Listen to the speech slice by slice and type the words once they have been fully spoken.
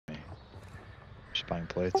Just buying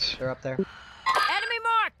plates. They're up there. Enemy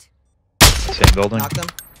marked! Same building. Knock them.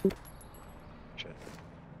 Shit.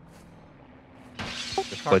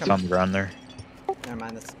 There's plates on the ground there. Never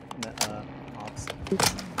mind this. Ops.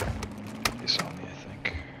 He saw me, I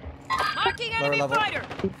think. Marking Lower enemy level. fighter!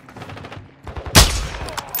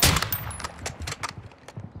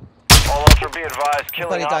 All Ultra be advised,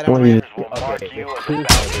 killing Somebody died on operators the will mark you as a bounty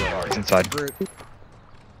target. He's inside. Brute.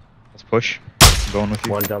 Let's push. I'm going with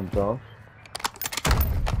you. One jumped off.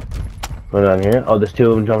 What on here? Oh, there's two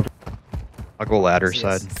of them jumped. I'll go ladder Yes.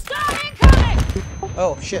 side. Stop incoming!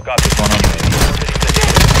 Oh shit. Got this One on me.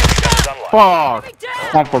 Fuck! Enemy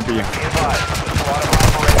down! One for B. Be advised, there's a lot of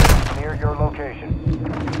operators near your location.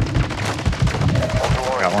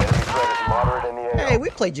 Ultra Got one. enemy threat is moderate in the AO. Hey, we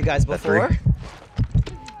played you guys That three? before.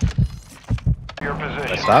 Your Did I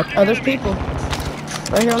position. stop? Oh, there's people.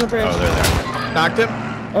 Right here on the bridge. Oh, they're there. Knocked him.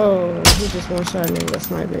 Oh, he just one-shot me. That's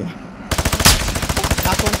my be. Knock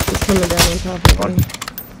one. He's coming down on top of One. me.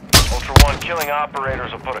 Ultra One, killing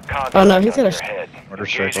operators will put a contract Oh, no, he's on got a your head. Order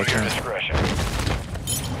strike, Engage at your okay. discretion.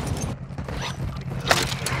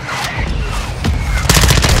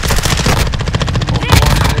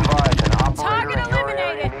 Target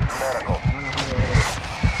eliminated.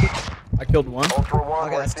 I killed one. Ultra One,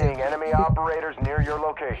 Okay, we're that's two. seeing enemy operators near your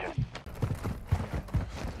location.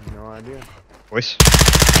 No idea. Voice.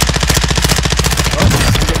 I'm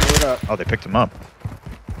getting lit up. Oh, they picked him up.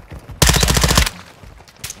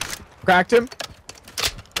 Cracked him.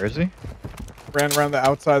 Where is he? Ran around the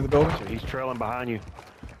outside of the building. So he's trailing behind you.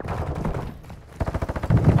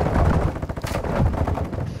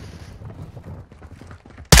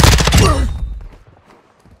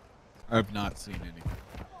 I have not seen any.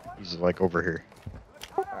 He's like over here.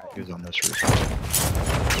 He was on this roof.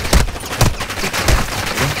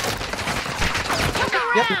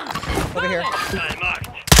 Yep. Over here.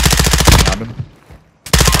 Found him.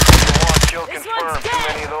 Ultra One, kill This confirmed. one's Too dead.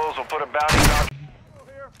 many of those will put a bounty on.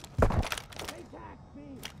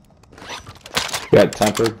 Got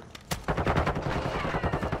tempered.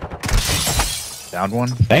 Downed one.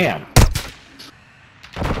 Damn.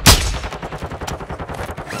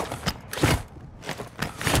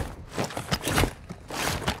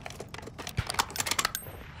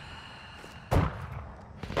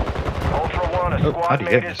 Ultra One, a Oh, squad how'd he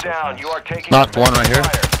mate get me is so down. fast? You are taking Knocked one right here.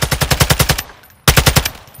 fire.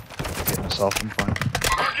 Get myself. I'm fine.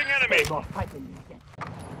 Marking enemy.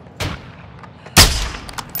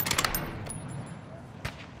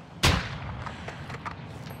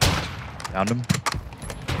 Downed him.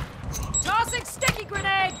 Tossing sticky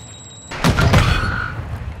grenade!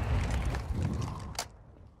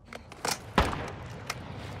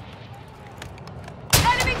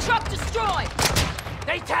 Enemy truck destroyed!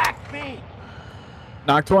 They tagged me!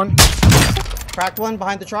 Knocked one. Cracked one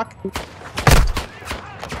behind the truck. Not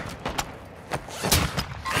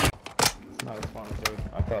a spawn, dude.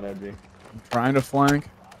 I thought I'd be. Trying to flank.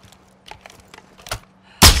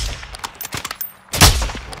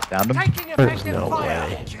 Downed him. Taking effective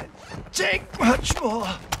fire!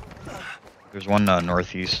 There's one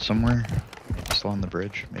northeast somewhere. Maybe still on the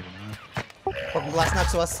bridge. Maybe not. Broken glass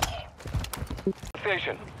next to us.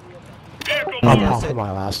 Station. I'm off of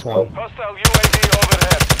my last one. Hostile UAV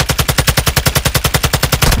overhead.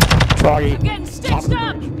 Froggy. I'm getting stitched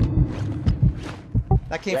up!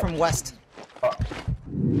 That came from west.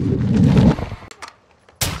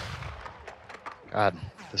 God,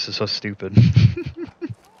 this is so stupid.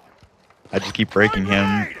 I just keep breaking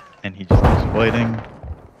him, and he just keeps fighting.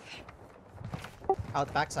 Out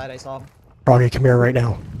the backside, I saw him. Froggy, come here right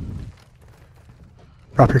now.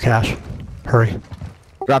 Drop your cash. Hurry.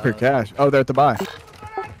 Drop your cash. Oh, they're at the buy. Let's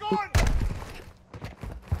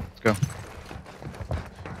go.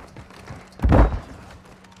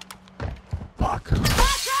 Fuck.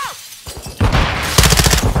 Watch out!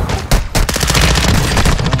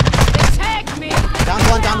 They tagged me! Down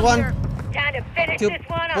one, down one. Time to finish Two.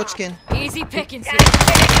 Butchkin. Easy pickings here.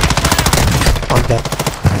 I'm dead.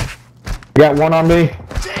 Got one on me.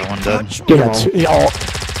 Got one dead. Get it. Oh,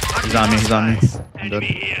 He's on me. He's on me. I'm dead.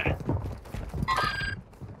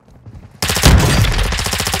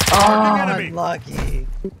 Oh, unlucky.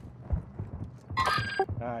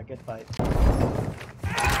 Alright, good fight.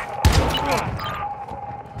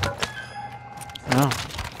 no.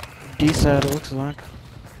 D-side, it looks like.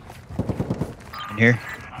 In here,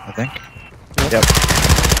 I think. Yep.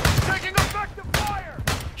 Taking effective fire.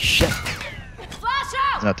 Shit. Flash He's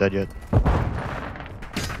out! not dead yet.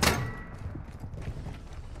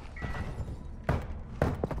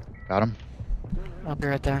 Got him. I'll be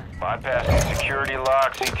right there. Bypassing security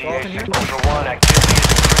locks. Open here. ETA 6 Ultra One. Activity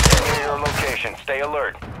is near your location. Stay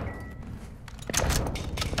alert.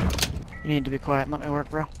 You need to be quiet and let me work,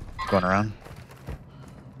 bro. Going around.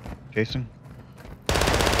 Chasing. Also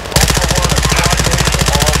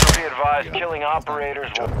be advised, killing operators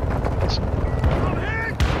will...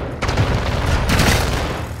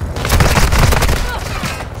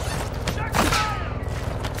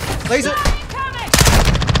 Laser!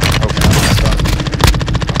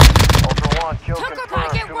 Ultra One, kill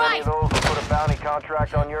confirmed. Too many of those will put a bounty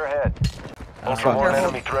contract on your head. Ultra One,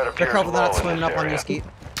 enemy threat Be appears careful they're low not in swimming this up on you, area. Skeet.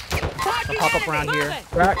 They'll pop up around here.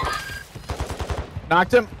 Crack.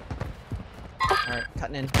 Knocked him. Alright,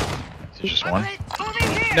 cutting in. Is it just one?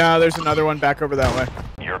 No, there's another one back over that way.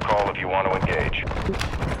 Your call if you want to engage.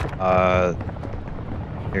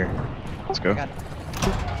 Here. Let's go. Got it.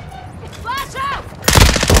 Flash out!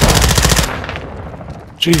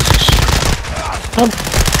 Jesus.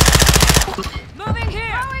 Moving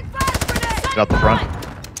here! Throwing flash grenade! He's out the front.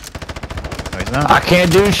 No, he's not. I can't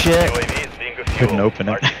do shit. UAV is being Couldn't open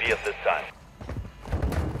it. RTB at this time.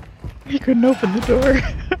 He couldn't open the door.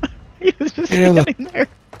 He was just Yeah, look. standing there.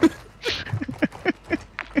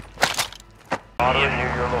 Moderate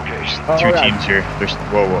near your location. Two yeah. teams here. There's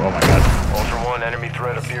whoa, oh my god. Ultra One, enemy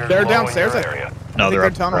threat appears They're low downstairs, in I your area. No, think they're up. they're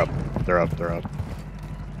They're tunnel. up. They're up. They're up.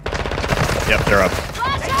 Yep, they're up.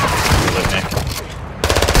 Good lit, Nick.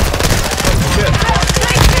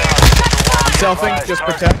 Selfing, just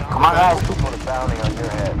protect. Come on, guys. Put a bounty on your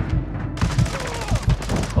head.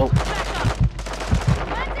 Oh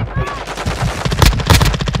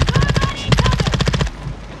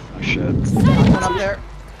shit. One up there.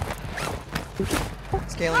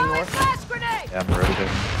 Scaling north. Flash grenade! Yeah, I'm rotating.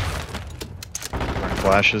 Throwing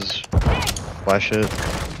flashes. Flash it.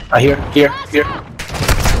 Here.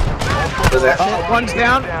 One's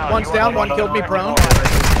down. One's down. One killed me prone. Right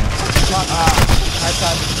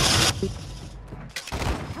side.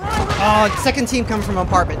 Oh, second team coming from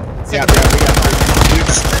apartment. Yeah, Second we got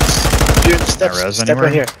Dude, Not res anywhere?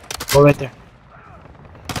 right here. Go right there.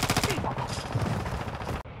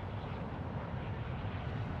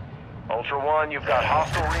 Ultra One, you've got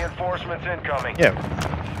hostile reinforcements incoming. Yeah.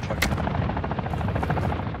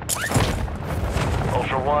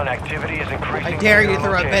 Ultra One, activity is increasing. I dare near you to your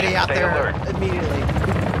throw a location. Betty out Stay there alert. immediately.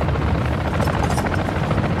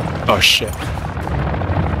 Oh shit.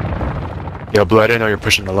 Yo, Blue, I didn't know you're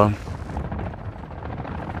pushing alone.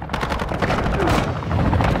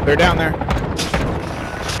 They're down there.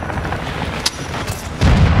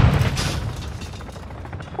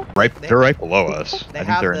 Right, they're right below us. They I think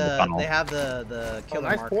have they're in the the tunnel. they have the killer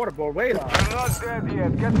Nice mark. portable. Wait on. You're not dead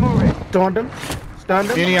yet. Get moving. Stunned him. Stunned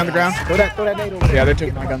him. Muni on the ground. Throw that nade over there. Yeah, they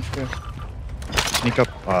took my guns too. Sneak up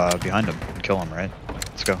behind him and kill him, right?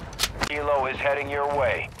 Let's go. Kilo is heading your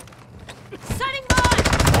way. Setting mine!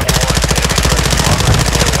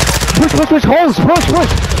 Push, holes, push.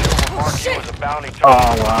 Mark you as a bounty target.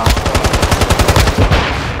 Oh, wow.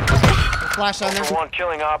 Flash on Ultra there. One,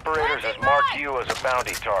 killing operators has marked you as a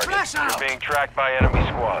bounty target. You're being tracked by enemy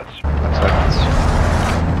squads. 5 seconds.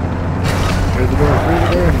 Through the door.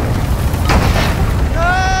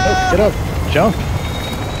 Get up. Jump.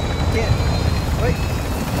 Wait.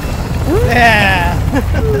 Yeah.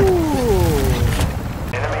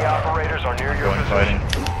 Enemy operators are near your Going position.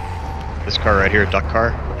 fighting. This car right here, duck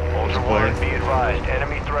car. There's a Ultra player. One, be advised,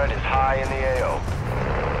 enemy threat is high in the AO.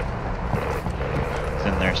 He's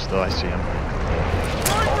in there still. I see him.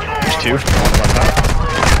 There's two.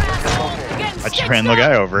 I just ran the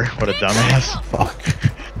guy over. What a dumbass. Fuck.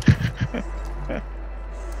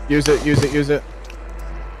 Use it.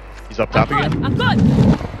 He's up top again. I'm good!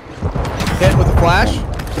 Hit with a flash.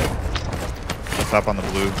 Up top on the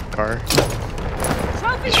blue car.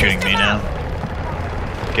 Trophy He's shooting me system now. out.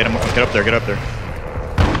 Get him. Get up there. Get up there.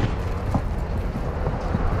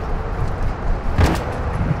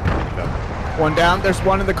 One down. There's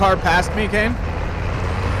one in the car past me, Kane.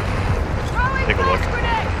 Throwing Take a look. flash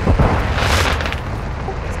grenade.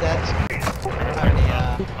 It's dead. How many,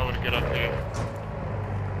 I would get up there.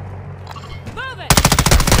 Move it!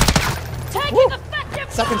 Taking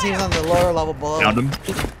effective second fire. team's on the lower level below. Found him.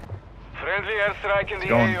 Friendly airstrike in the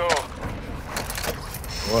going. AO.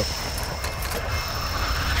 What?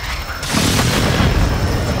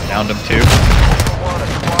 Downed him too.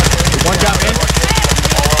 One got me.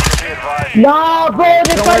 Nah, bro, they're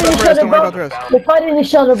Don't worry fighting about each the rest. other, Don't worry bro. about the rest. They're fighting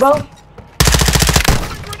each other, bro. Ultra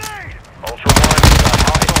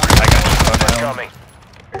One, I got you. incoming.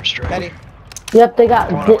 Airstrike. Betty. Yep, they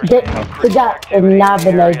got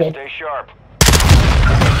annihilated. Stay sharp.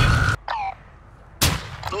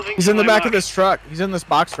 He's in the back of this truck. He's in this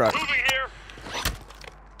box truck.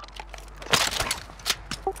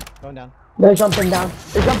 Going down. They're jumping down.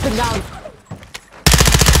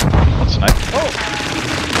 One snipe.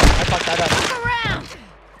 I fucked that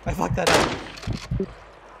that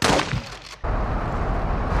up.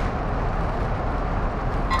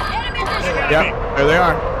 Enemy visual. Yep, there they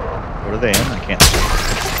are. What are they in? I can't see.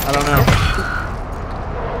 I don't know.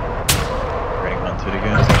 Getting hunted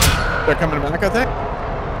again. They're coming back, I think.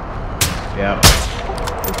 Yeah.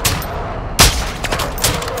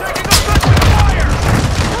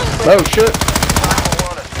 Oh shit.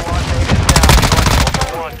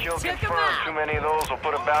 Check 'em out. Too many of those will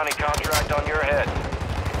put a bounty contract on your head.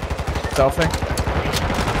 Selfie.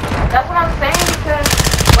 That's what I'm saying because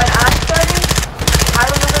when I studied, I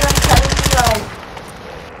remember them telling me like,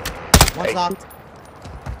 One's knocked.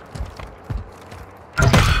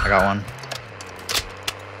 I got one.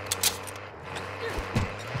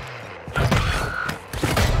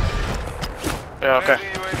 Yeah, okay.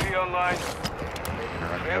 UAV online.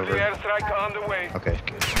 Running over. airstrike on the way. Okay,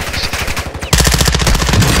 good.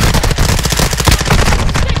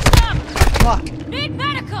 Stitched up. Fuck. Need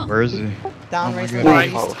medical. Where is he? Down, Oh my race God.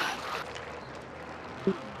 right. Oh.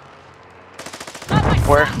 Got my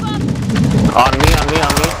Where? stuff up. On me, on me,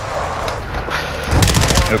 on me.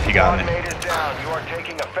 Nope, he got me. Mate is down. You are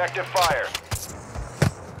taking effective fire.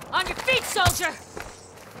 On your feet, soldier.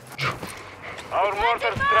 Our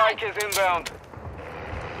mortar strike is inbound.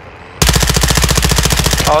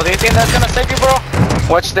 Oh, do you think that's gonna save you, bro?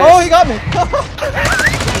 Watch this. Oh, he got me.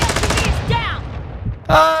 He's down.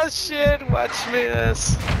 Oh shit, watch me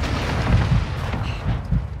this.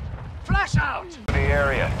 Flash out. The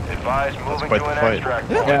area. Advise moving quite to the an fight. extract.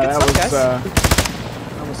 Yeah. Yeah, Good that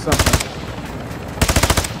stuff, was something.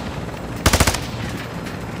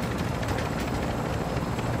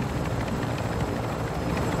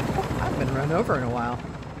 I've been run over in a while.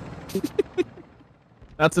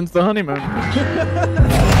 Not since the honeymoon.